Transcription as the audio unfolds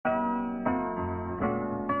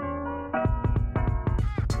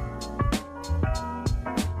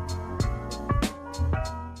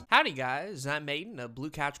Howdy guys, I'm Aiden of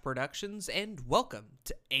Blue Couch Productions, and welcome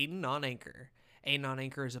to Aiden on Anchor. Aiden on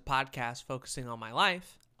Anchor is a podcast focusing on my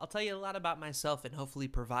life. I'll tell you a lot about myself and hopefully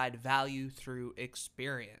provide value through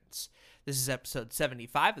experience. This is episode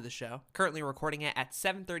 75 of the show, currently recording it at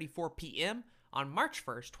 7:34 p.m. on March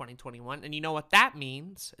 1st, 2021, and you know what that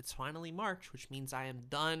means? It's finally March, which means I am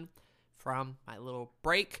done from my little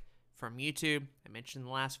break from YouTube. I mentioned in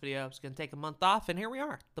the last video I was going to take a month off, and here we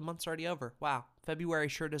are. The month's already over. Wow, February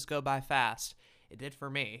sure does go by fast. It did for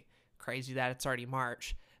me. Crazy that it's already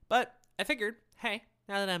March. But I figured, hey,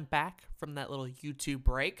 now that I'm back from that little YouTube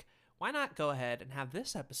break, why not go ahead and have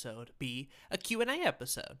this episode be a Q&A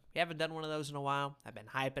episode? We haven't done one of those in a while. I've been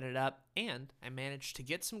hyping it up, and I managed to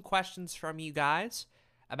get some questions from you guys,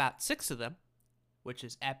 about 6 of them, which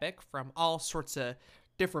is epic, from all sorts of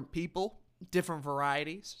different people. Different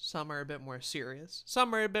varieties. Some are a bit more serious.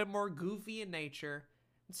 Some are a bit more goofy in nature.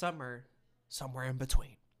 And some are somewhere in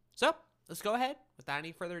between. So, let's go ahead, without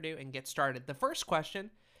any further ado, and get started. The first question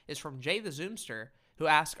is from Jay the Zoomster, who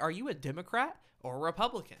asks, are you a Democrat or a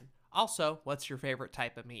Republican? Also, what's your favorite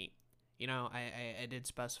type of meat? You know, I did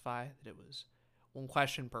specify that it was one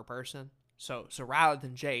question per person. So rather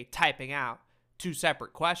than Jay typing out 2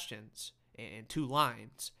 separate questions in 2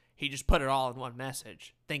 lines, he just put it all in one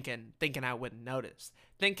message, thinking I wouldn't notice,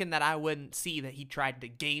 thinking that I wouldn't see that he tried to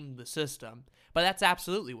game the system. But that's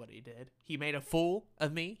absolutely what he did. He made a fool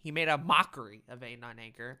of me. He made a mockery of Aiden on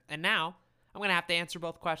Anchor. And now I'm going to have to answer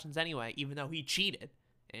both questions anyway, even though he cheated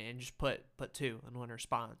and just put 2 in one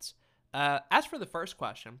response. As for the first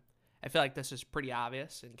question, I feel like this is pretty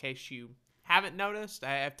obvious. In case you haven't noticed,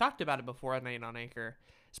 I've talked about it before on Aiden on Anchor,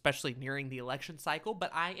 especially nearing the election cycle,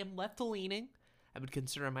 but I am left-leaning. I would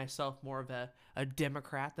consider myself more of a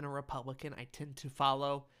Democrat than a Republican. I tend to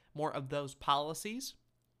follow more of those policies.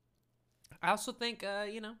 I also think,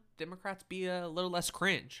 Democrats be a little less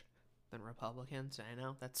cringe than Republicans. I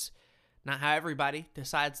know that's not how everybody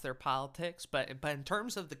decides their politics, but in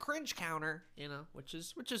terms of the cringe counter, which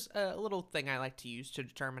is a little thing I like to use to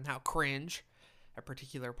determine how cringe a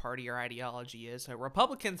particular party or ideology is.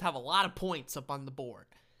 Republicans have a lot of points up on the board.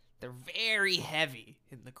 They're very heavy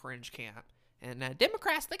in the cringe camp. And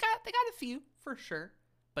Democrats, they got a few, for sure,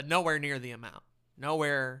 but nowhere near the amount.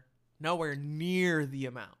 Nowhere near the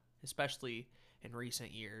amount, especially in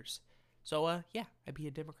recent years. So, I'd be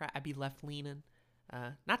a Democrat. I'd be left-leaning.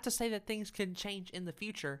 Not to say that things can change in the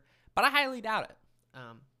future, but I highly doubt it,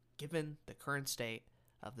 given the current state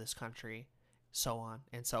of this country, so on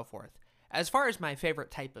and so forth. As far as my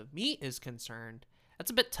favorite type of meat is concerned,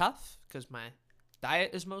 that's a bit tough, because my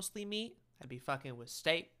diet is mostly meat. I'd be fucking with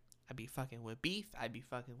steak. I'd be fucking with beef. I'd be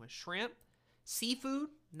fucking with shrimp. Seafood,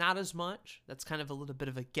 not as much. That's kind of a little bit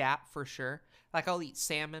of a gap for sure. Like, I'll eat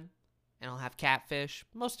salmon and I'll have catfish.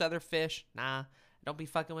 Most other fish, nah. Don't be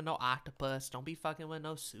fucking with no octopus. Don't be fucking with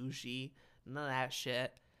no sushi. None of that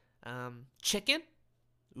shit. Chicken?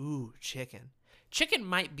 Ooh, chicken. Chicken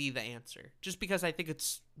might be the answer, just because I think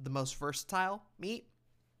it's the most versatile meat.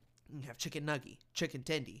 You have chicken nugget, chicken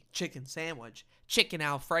tendy, chicken sandwich, chicken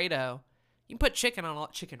Alfredo. You can put chicken on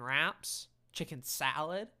chicken wraps, chicken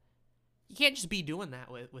salad. You can't just be doing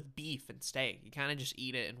that with beef and steak. You kind of just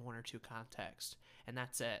eat it in 1 or 2 contexts, and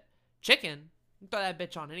that's it. Chicken, you can throw that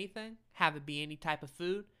bitch on anything, have it be any type of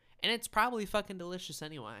food, and it's probably fucking delicious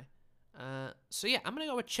anyway. I'm going to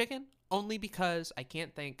go with chicken, only because I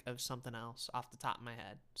can't think of something else off the top of my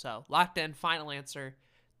head. So, locked in, final answer.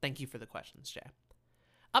 Thank you for the questions, Jay.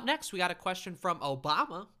 Up next, we got a question from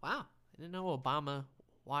Obama. Wow, I didn't know Obama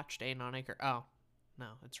watched Aiden on Anchor. Oh, no,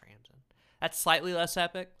 it's Ramson. That's slightly less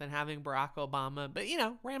epic than having Barack Obama, but,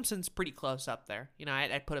 Ramson's pretty close up there.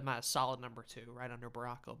 I'd put him at a solid number 2, right under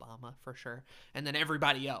Barack Obama, for sure. And then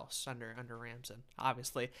everybody else under Ramson.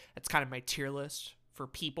 Obviously, that's kind of my tier list for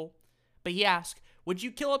people. But he asked, would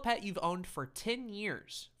you kill a pet you've owned for 10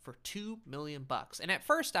 years for $2 million? And at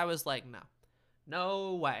first, I was like,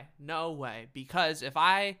 no way. Because if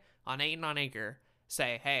I, on Aiden on Anchor,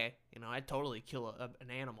 say, hey, I'd totally kill an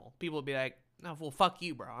animal, people would be like, no, well, fuck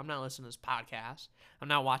you, bro. I'm not listening to this podcast. I'm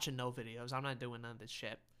not watching no videos. I'm not doing none of this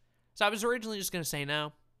shit. So I was originally just going to say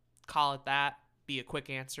no, call it that, be a quick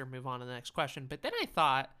answer, move on to the next question. But then I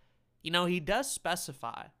thought, he does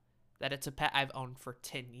specify that it's a pet I've owned for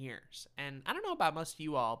 10 years. And I don't know about most of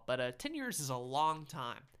you all, but 10 years is a long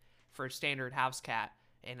time for a standard house cat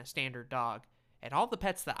and a standard dog. And all the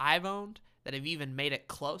pets that I've owned that have even made it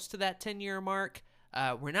close to that 10-year mark,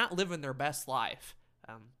 were not living their best life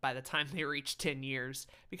by the time they reached 10 years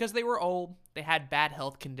because they were old, they had bad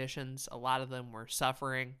health conditions, a lot of them were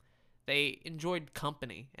suffering, they enjoyed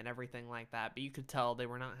company and everything like that, but you could tell they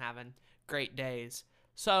were not having great days.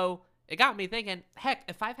 So it got me thinking, heck,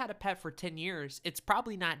 if I've had a pet for 10 years, it's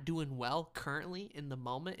probably not doing well currently in the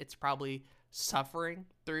moment. It's probably suffering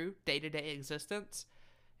through day-to-day existence.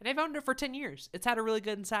 And I've owned it for 10 years. It's had a really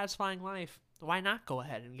good and satisfying life. Why not go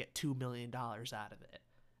ahead and get $2 million out of it?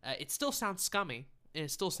 It still sounds scummy, and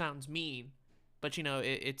it still sounds mean, but, you know,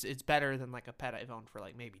 it's better than, like, a pet I've owned for,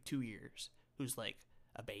 like, maybe 2 years who's, like,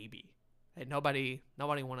 a baby. And nobody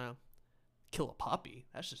want to kill a puppy.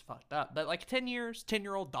 That's just fucked up. But, like, 10 years,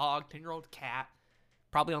 10-year-old dog, 10-year-old cat,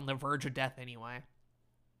 probably on the verge of death anyway.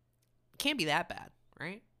 Can't be that bad,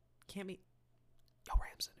 right? Can't be. Yo,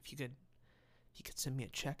 Ramson, if you could send me a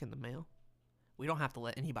check in the mail. We don't have to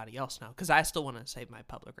let anybody else know, because I still want to save my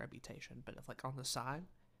public reputation. But if, like, on the side,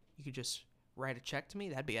 you could just write a check to me,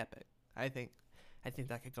 that'd be epic. I think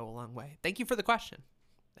that could go a long way. Thank you for the question.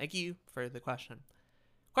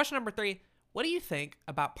 Question number 3. What do you think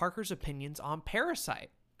about Parker's opinions on Parasite?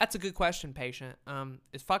 That's a good question, patient.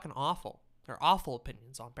 It's fucking awful. They're awful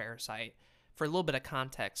opinions on Parasite. For a little bit of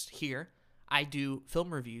context here, I do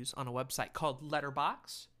film reviews on a website called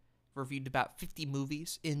Letterboxd. Reviewed about 50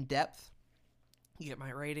 movies in depth. You get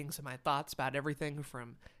my ratings and my thoughts about everything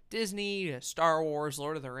from Disney to Star Wars,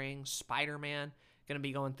 Lord of the Rings, Spider-Man. Going to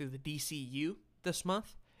be going through the DCU this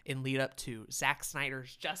month in lead up to Zack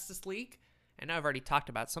Snyder's Justice League. And I've already talked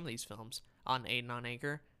about some of these films on Aiden on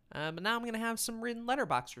Anchor. But now I'm going to have some written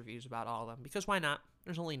Letterboxd reviews about all of them, because why not?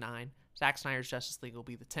 There's only 9. Zack Snyder's Justice League will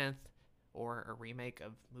be the 10th, or a remake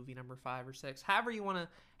of movie number 5 or 6. However you want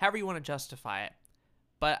to justify it.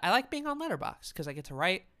 But I like being on Letterboxd because I get to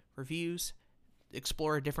write reviews,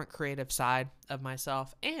 explore a different creative side of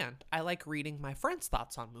myself, and I like reading my friends'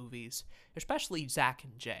 thoughts on movies, especially Zach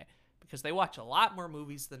and Jay, because they watch a lot more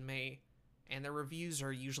movies than me, and their reviews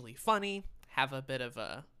are usually funny, have a bit of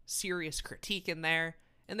a serious critique in there,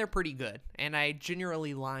 and they're pretty good, and I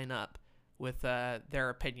generally line up with their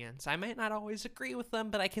opinions. I might not always agree with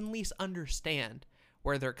them, but I can at least understand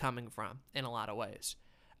where they're coming from in a lot of ways.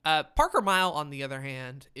 Parker Mile, on the other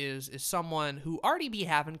hand, is someone who already be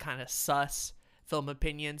having kind of sus film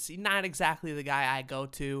opinions. He's not exactly the guy I go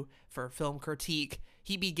to for film critique.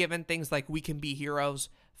 He be giving things like We Can Be Heroes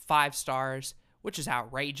 5 stars, which is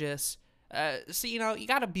outrageous. So, you know, you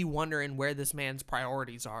got to be wondering where this man's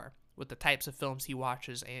priorities are with the types of films he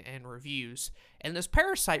watches and reviews. And this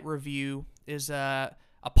Parasite review is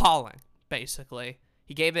appalling, basically.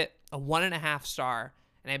 He gave it a 1.5 star,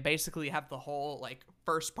 and I basically have the whole, like,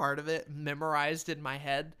 first part of it memorized in my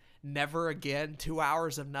head. Never again, 2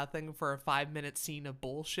 hours of nothing for a 5-minute scene of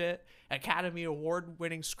bullshit. Academy Award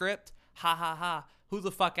winning script. Ha ha ha. Who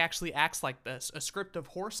the fuck actually acts like this? A script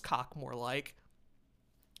of horsecock, more like.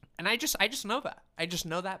 And I just know that. I just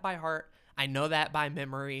know that by heart. I know that by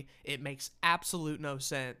memory. It makes absolute no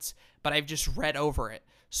sense. But I've just read over it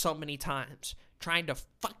so many times, trying to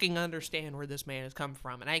fucking understand where this man has come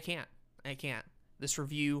from. And I can't. This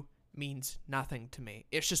review means nothing to me.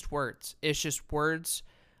 It's just words. It's just words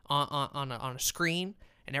on a screen.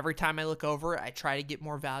 And every time I look over it, I try to get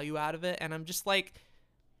more value out of it. And I'm just like,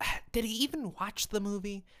 did he even watch the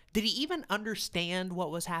movie? Did he even understand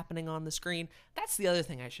what was happening on the screen? That's the other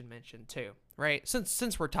thing I should mention too, right?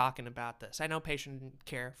 Since we're talking about this, I know patient didn't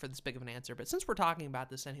care for this big of an answer, but since we're talking about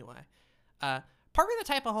this anyway, Parker the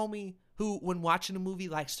type of homie who, when watching a movie,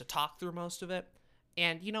 likes to talk through most of it.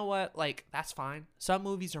 And you know what? Like, that's fine. Some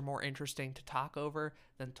movies are more interesting to talk over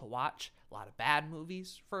than to watch. A lot of bad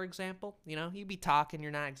movies, for example. You know, you'd be talking, you're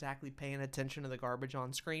not exactly paying attention to the garbage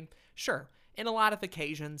on screen. Sure, in a lot of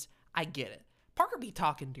occasions, I get it. Parker be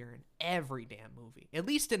talking during every damn movie, at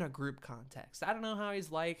least in a group context. I don't know how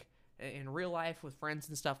he's like in real life with friends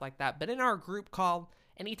and stuff like that, but in our group call,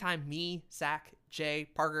 anytime me, Zach, Jay,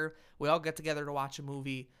 Parker, we all get together to watch a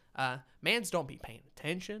movie, mans don't be paying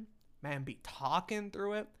attention. Man be talking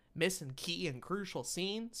through it, missing key and crucial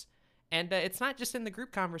scenes. And it's not just in the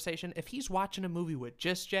group conversation. If he's watching a movie with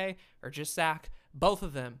just Jay or just Zach, both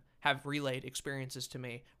of them have relayed experiences to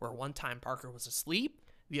me where one time Parker was asleep,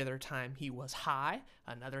 the other time he was high,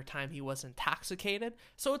 another time he was intoxicated.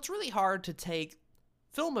 So it's really hard to take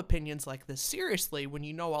film opinions like this seriously when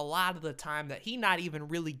you know a lot of the time that he not even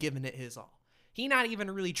really giving it his all. He not even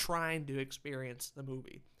really trying to experience the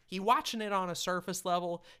movie. He watching it on a surface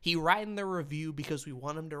level. He writing the review because we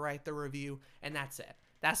want him to write the review, and that's it.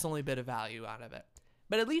 That's the only bit of value out of it.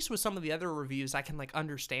 But at least with some of the other reviews, I can like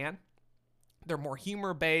understand. They're more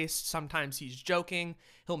humor-based. Sometimes he's joking.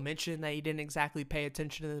 He'll mention that he didn't exactly pay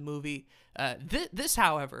attention to the movie. This,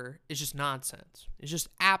 however, is just nonsense. It's just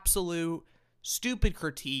absolute stupid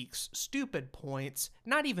critiques, stupid points,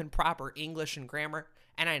 not even proper English and grammar.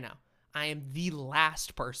 And I know, I am the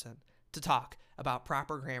last person to talk about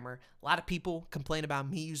proper grammar. A lot of people complain about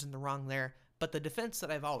me using the wrong there, but the defense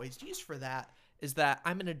that I've always used for that is that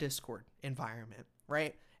I'm in a Discord environment,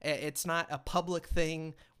 right? It's not a public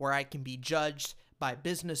thing where I can be judged by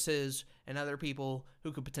businesses and other people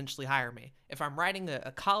who could potentially hire me. If I'm writing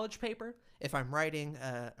a college paper, if I'm writing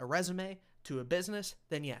a resume to a business,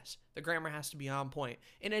 then yes, the grammar has to be on point.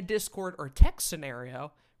 In a Discord or text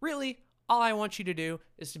scenario, really, all I want you to do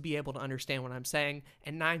is to be able to understand what I'm saying,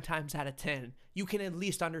 and 9 times out of 10, you can at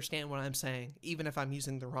least understand what I'm saying, even if I'm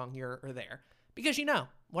using the wrong here or there. Because you know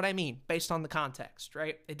what I mean, based on the context,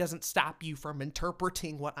 right? It doesn't stop you from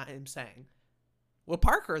interpreting what I am saying. With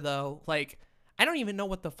Parker, though, like, I don't even know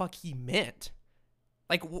what the fuck he meant.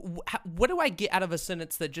 Like, what do I get out of a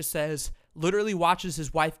sentence that just says, literally watches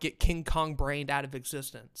his wife get King Kong brained out of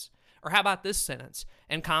existence? Or how about this sentence?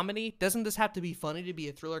 In comedy, doesn't this have to be funny to be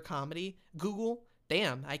a thriller comedy? Google,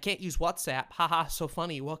 damn, I can't use WhatsApp. Haha, so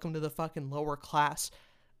funny. Welcome to the fucking lower class.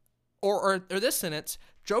 Or this sentence,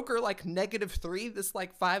 Joker like -3, this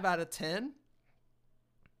like 5 out of 10?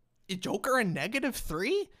 Is Joker a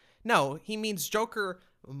 -3? No, he means Joker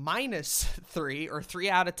 -3 or 3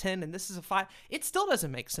 out of 10, and this is a 5. It still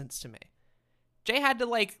doesn't make sense to me. Jay had to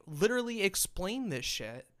like literally explain this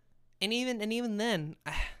shit. And even then,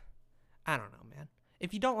 I don't know, man.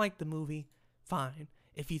 If you don't like the movie, fine.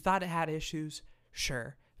 If you thought it had issues,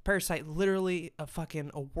 sure. Parasite, literally a fucking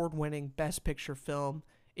award-winning Best Picture film.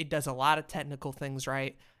 It does a lot of technical things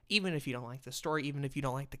right. Even if you don't like the story, even if you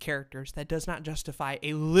don't like the characters, that does not justify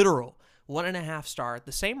a literal 1.5 star,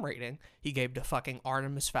 the same rating he gave to fucking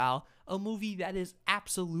Artemis Fowl, a movie that is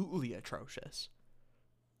absolutely atrocious.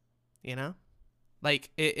 You know?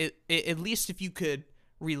 Like, at least if you could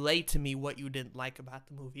relate to me what you didn't like about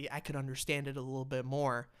the movie, I could understand it a little bit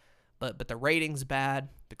more. But the rating's bad,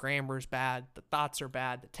 the grammar's bad, the thoughts are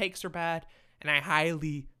bad, the takes are bad, and I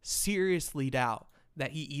highly, seriously doubt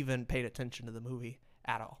that he even paid attention to the movie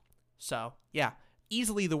at all. So, yeah,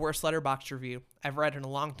 easily the worst Letterboxd review I've read in a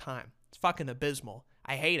long time. It's fucking abysmal.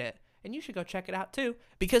 I hate it. And you should go check it out too,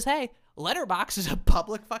 because hey, Letterboxd is a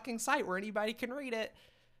public fucking site where anybody can read it.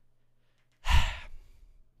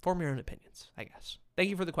 Form your own opinions, I guess. Thank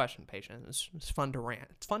you for the question, Patient. It's fun to rant.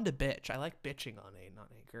 It's fun to bitch. I like bitching on Aiden on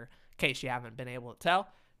Anchor, in case you haven't been able to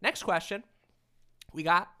tell. Next question we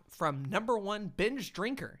got from #1 Binge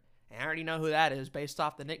Drinker. And I already know who that is based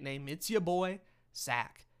off the nickname. It's your boy,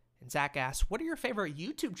 Zach. And Zach asks, what are your favorite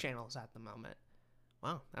YouTube channels at the moment?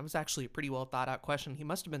 Wow, that was actually a pretty well thought out question. He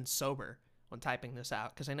must have been sober when typing this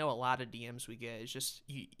out, because I know a lot of DMs we get is just,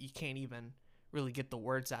 you can't even really get the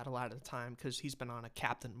words out a lot of the time, because he's been on a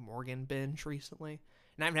Captain Morgan binge recently.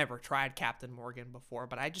 And I've never tried Captain Morgan before,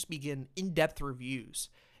 but I just begin in-depth reviews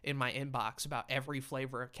in my inbox about every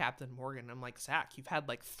flavor of Captain Morgan. I'm like, Zach, you've had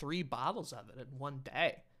like 3 bottles of it in one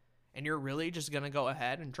day, and you're really just going to go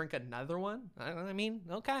ahead and drink another one? I mean,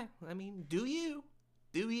 okay. I mean, do you.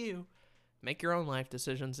 Make your own life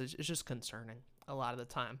decisions. It's just concerning a lot of the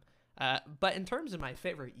time. But in terms of my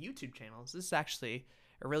favorite YouTube channels, this is actually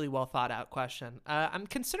a really well thought out question. I'm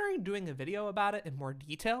considering doing a video about it in more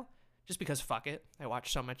detail, just because fuck it. I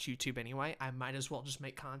watch so much YouTube anyway. I might as well just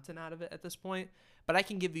make content out of it at this point. But I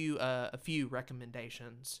can give you a few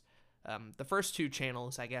recommendations. The first 2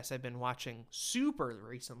 channels, I guess, I've been watching super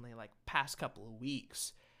recently, like past couple of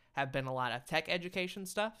weeks, have been a lot of tech education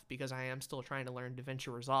stuff, because I am still trying to learn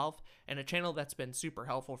DaVinci Resolve. And a channel that's been super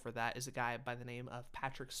helpful for that is a guy by the name of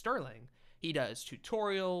Patrick Sterling. He does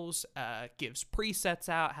tutorials, gives presets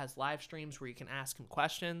out, has live streams where you can ask him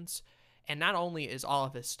questions. And not only is all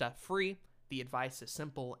of his stuff free, the advice is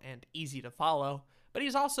simple and easy to follow, but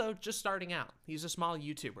he's also just starting out. He's a small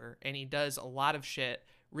YouTuber, and he does a lot of shit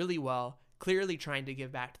really well, clearly trying to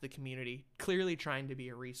give back to the community, clearly trying to be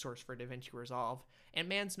a resource for DaVinci Resolve. And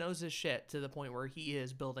man's knows his shit to the point where he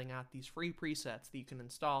is building out these free presets that you can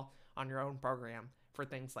install on your own program for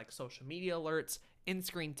things like social media alerts,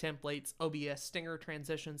 in-screen templates, OBS stinger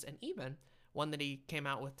transitions, and even one that he came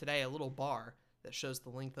out with today, a little bar that shows the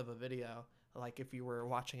length of a video, like if you were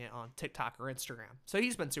watching it on TikTok or Instagram. So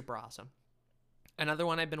he's been super awesome. Another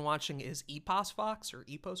one I've been watching is Epos Fox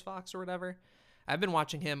or whatever. I've been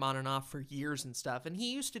watching him on and off for years and stuff, and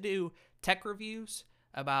he used to do tech reviews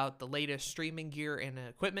about the latest streaming gear and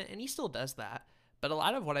equipment, and he still does that. But a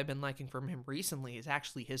lot of what I've been liking from him recently is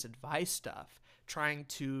actually his advice stuff, trying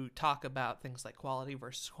to talk about things like quality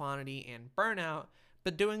versus quantity and burnout,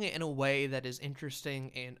 but doing it in a way that is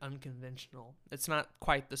interesting and unconventional. It's not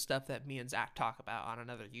quite the stuff that me and Zach talk about on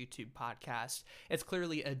another YouTube podcast. It's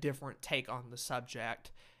clearly a different take on the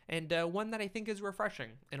subject, and one that I think is refreshing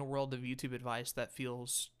in a world of YouTube advice that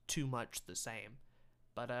feels too much the same.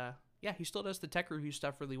 But yeah, he still does the tech review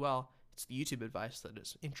stuff really well, It's the YouTube advice that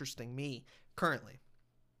is interesting me currently.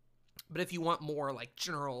 But if you want more like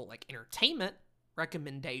general like entertainment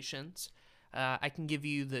recommendations, I can give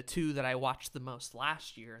you the two that I watched the most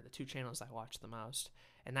last year, the two channels I watched the most,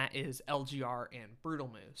 and that is LGR and Brutal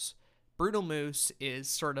Moose. Brutal Moose is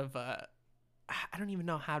sort of a, I don't even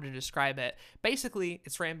know how to describe it. Basically,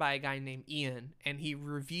 it's ran by a guy named Ian, and he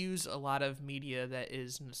reviews a lot of media that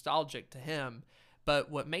is nostalgic to him.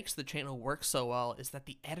 But what makes the channel work so well is that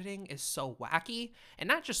the editing is so wacky, and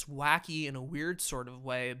not just wacky in a weird sort of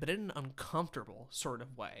way, but in an uncomfortable sort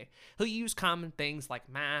of way. He'll use common things like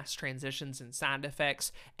masks, transitions, and sound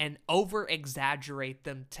effects, and over-exaggerate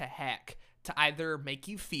them to heck to either make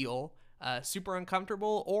you feel super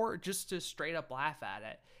uncomfortable or just to straight up laugh at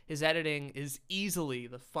it. His editing is easily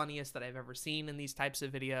the funniest that I've ever seen in these types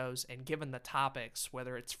of videos, and given the topics,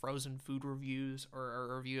 whether it's frozen food reviews or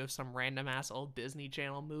a review of some random ass old Disney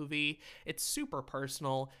Channel movie, it's super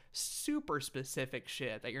personal, super specific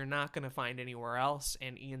shit that you're not going to find anywhere else,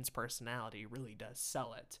 and Ian's personality really does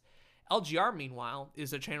sell it. LGR, meanwhile,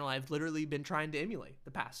 is a channel I've literally been trying to emulate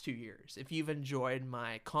the past 2 years. If you've enjoyed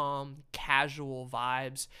my calm, casual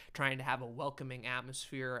vibes, trying to have a welcoming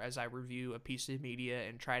atmosphere as I review a piece of media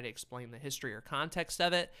and try to explain the history or context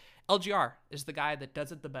of it, LGR is the guy that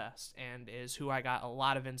does it the best and is who I got a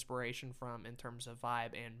lot of inspiration from in terms of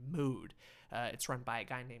vibe and mood. It's run by a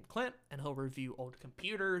guy named Clint, and he'll review old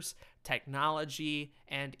computers, technology,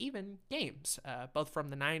 and even games, both from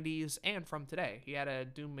the 90s and from today. He had a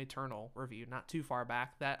Doom Eternal review not too far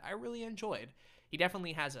back that I really enjoyed. He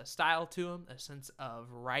definitely has a style to him, a sense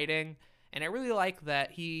of writing, and I really like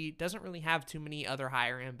that he doesn't really have too many other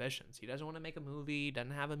higher ambitions. He doesn't want to make a movie,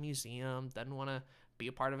 doesn't have a museum, doesn't want to be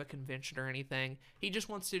a part of a convention or anything. He just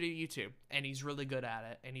wants to do YouTube, and he's really good at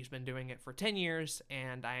it, and he's been doing it for 10 years,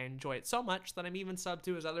 and I enjoy it so much that I'm even subbed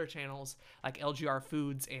to his other channels like LGR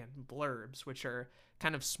Foods and Blurbs, which are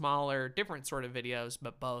kind of smaller, different sort of videos,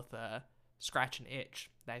 but both scratch an itch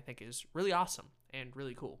that I think is really awesome and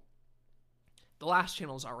really cool. The last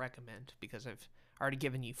channels I'll recommend, because I've already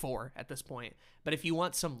given you 4 at this point, but if you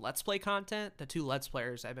want some Let's Play content, the 2 Let's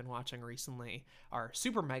Players I've been watching recently are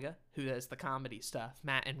Super Mega, who does the comedy stuff,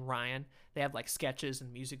 Matt and Ryan. They have like sketches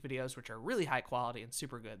and music videos which are really high quality and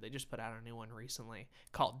super good. They just put out a new one recently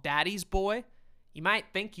called Daddy's Boy. You might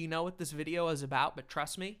think you know what this video is about, but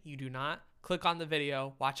trust me, you do not. Click on the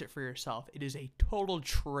video, watch it for yourself. It is a total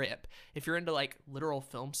trip. If you're into like literal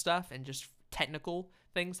film stuff and just technical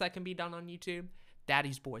things that can be done on YouTube,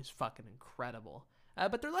 Daddy's Boy is fucking incredible.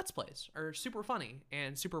 But their Let's Plays are super funny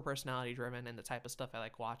and super personality driven and the type of stuff I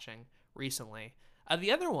like watching recently.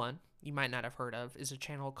 The other one you might not have heard of is a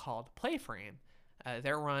channel called Playframe.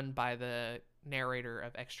 They're run by the narrator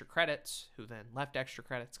of Extra Credits, who then left Extra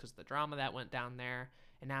Credits because of the drama that went down there,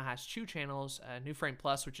 and now has 2 channels, New Frame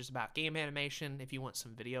Plus, which is about game animation. If you want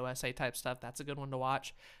some video essay type stuff, that's a good one to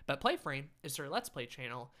watch. But Playframe is their Let's Play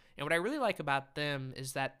channel, and what I really like about them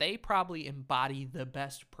is that they probably embody the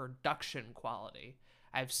best production quality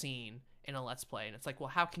I've seen in a Let's Play. And it's like, well,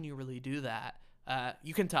 how can you really do that?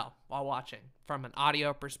 You can tell while watching. From an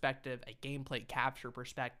audio perspective, a gameplay capture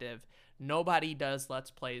perspective, nobody does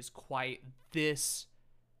Let's Plays quite this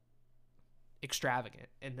extravagant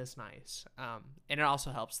and this nice. And it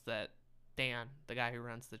also helps that Dan, the guy who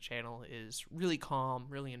runs the channel, is really calm,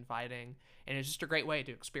 really inviting, and it's just a great way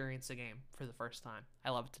to experience a game for the first time. I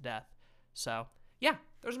love it to death. So yeah,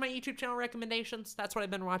 those are my YouTube channel recommendations. That's what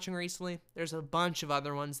I've been watching recently. There's a bunch of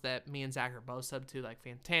other ones that me and Zach are both sub to, like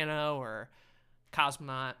Fantano or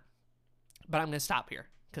Cosmonaut, but I'm going to stop here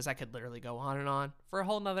because I could literally go on and on for a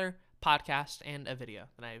whole nother podcast and a video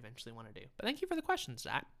that I eventually want to do. But thank you for the questions,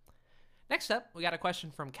 Zach. Next up, we got a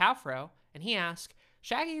question from Cowfro, and he asked,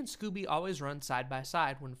 Shaggy and Scooby always run side by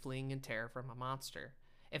side when fleeing in terror from a monster.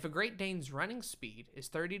 If a Great Dane's running speed is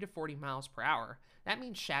 30 to 40 miles per hour, that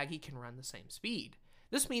means Shaggy can run the same speed.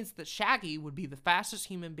 This means that Shaggy would be the fastest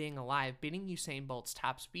human being alive, beating Usain Bolt's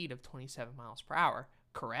top speed of 27 miles per hour,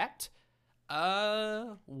 correct?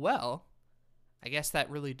 Well, I guess that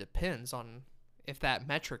really depends on if that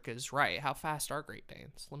metric is right. How fast are Great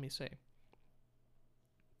Danes? Let me see.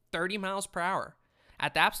 30 miles per hour.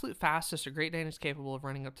 At the absolute fastest, a Great Dane is capable of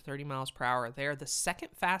running up to 30 miles per hour. They are the second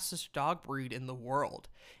fastest dog breed in the world.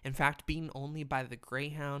 In fact, beaten only by the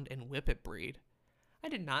Greyhound and Whippet breed. I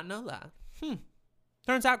did not know that.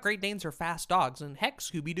 Turns out Great Danes are fast dogs, and heck,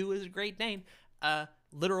 Scooby-Doo is a Great Dane. A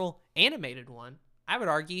literal animated one. I would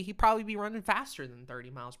argue he'd probably be running faster than 30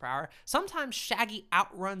 miles per hour. Sometimes Shaggy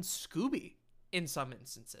outruns Scooby in some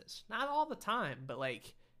instances. Not all the time, but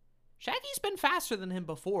like, Shaggy's been faster than him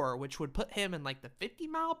before, which would put him in like the 50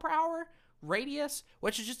 mile per hour radius,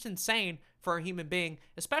 which is just insane for a human being,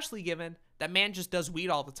 especially given that man just does weed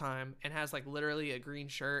all the time and has like literally a green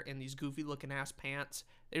shirt and these goofy looking ass pants.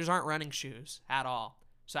 These aren't running shoes at all.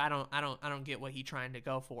 So I don't get what he's trying to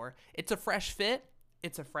go for. It's a fresh fit.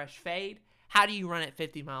 It's a fresh fade. How do you run at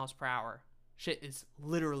 50 miles per hour? Shit is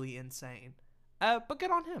literally insane. But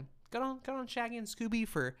good on him. Good on Shaggy and Scooby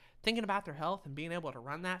for thinking about their health and being able to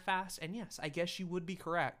run that fast. And yes, I guess you would be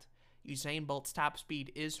correct. Usain Bolt's top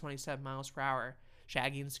speed is 27 miles per hour.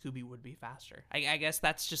 Shaggy and Scooby would be faster. I guess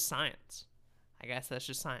that's just science.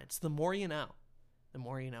 The more you know. The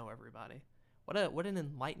more you know, everybody. What an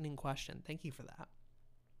enlightening question. Thank you for that.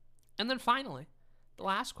 And then finally, the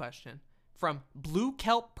last question from Blue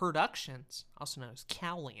Kelp Productions, also known as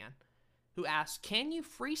Cowland, who asks, can you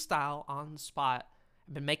freestyle on the spot?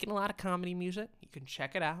 I've been making a lot of comedy music. You can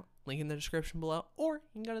check it out. Link in the description below. Or you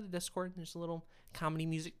can go to the Discord. There's a little comedy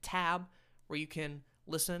music tab where you can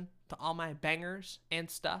listen to all my bangers and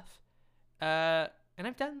stuff. And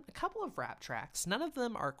I've done a couple of rap tracks. None of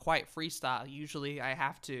them are quite freestyle. Usually I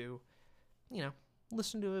have to,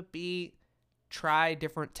 listen to a beat, try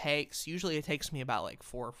different takes. Usually it takes me about like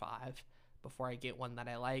 4 or 5 before I get one that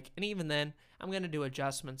I like. And even then, I'm going to do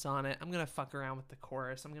adjustments on it. I'm going to fuck around with the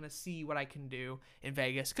chorus. I'm going to see what I can do in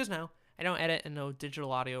Vegas. Because no, I don't edit in no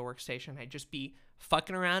digital audio workstation. I just be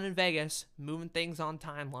fucking around in Vegas, moving things on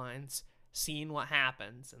timelines, seeing what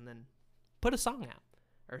happens, and then put a song out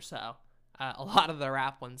or so. A lot of the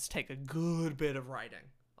rap ones take a good bit of writing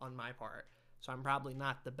on my part. So I'm probably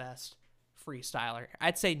not the best freestyler.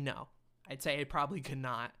 I'd say no. I'd say I probably could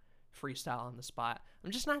not freestyle on the spot. I'm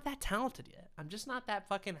just not that talented yet. I'm just not that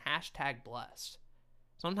fucking #blessed.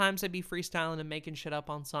 Sometimes I'd be freestyling and making shit up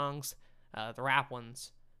on songs. The rap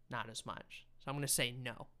ones, not as much. So I'm going to say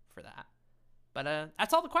no for that. But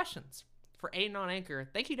that's all the questions for Aiden on Anchor.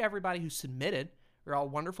 Thank you to everybody who submitted. You're all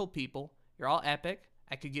wonderful people. You're all epic.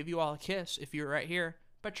 I could give you all a kiss if you were right here,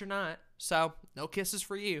 but you're not. So no kisses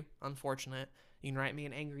for you, unfortunate. You can write me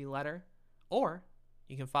an angry letter, or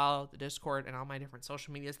you can follow the Discord and all my different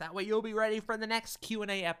social medias. That way you'll be ready for the next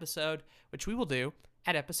Q&A episode, which we will do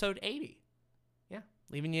at episode 80. Yeah,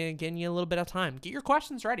 getting you a little bit of time. Get your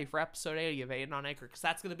questions ready for episode 80 of Aiden on Anchor, because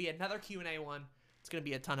that's going to be another Q&A one. It's going to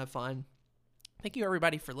be a ton of fun. Thank you,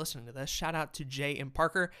 everybody, for listening to this. Shout out to Jay and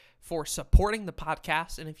Parker for supporting the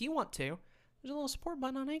podcast. And if you want to, there's a little support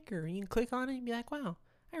button on Anchor. You can click on it and be like, wow,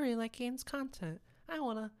 I really like Aiden's content. I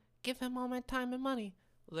want to give him all my time and money.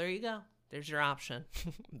 Well, there you go. There's your option.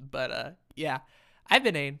 But, yeah, I've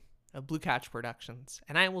been Aiden of Blue Couch Productions,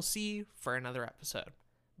 and I will see you for another episode.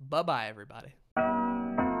 Bye-bye, everybody.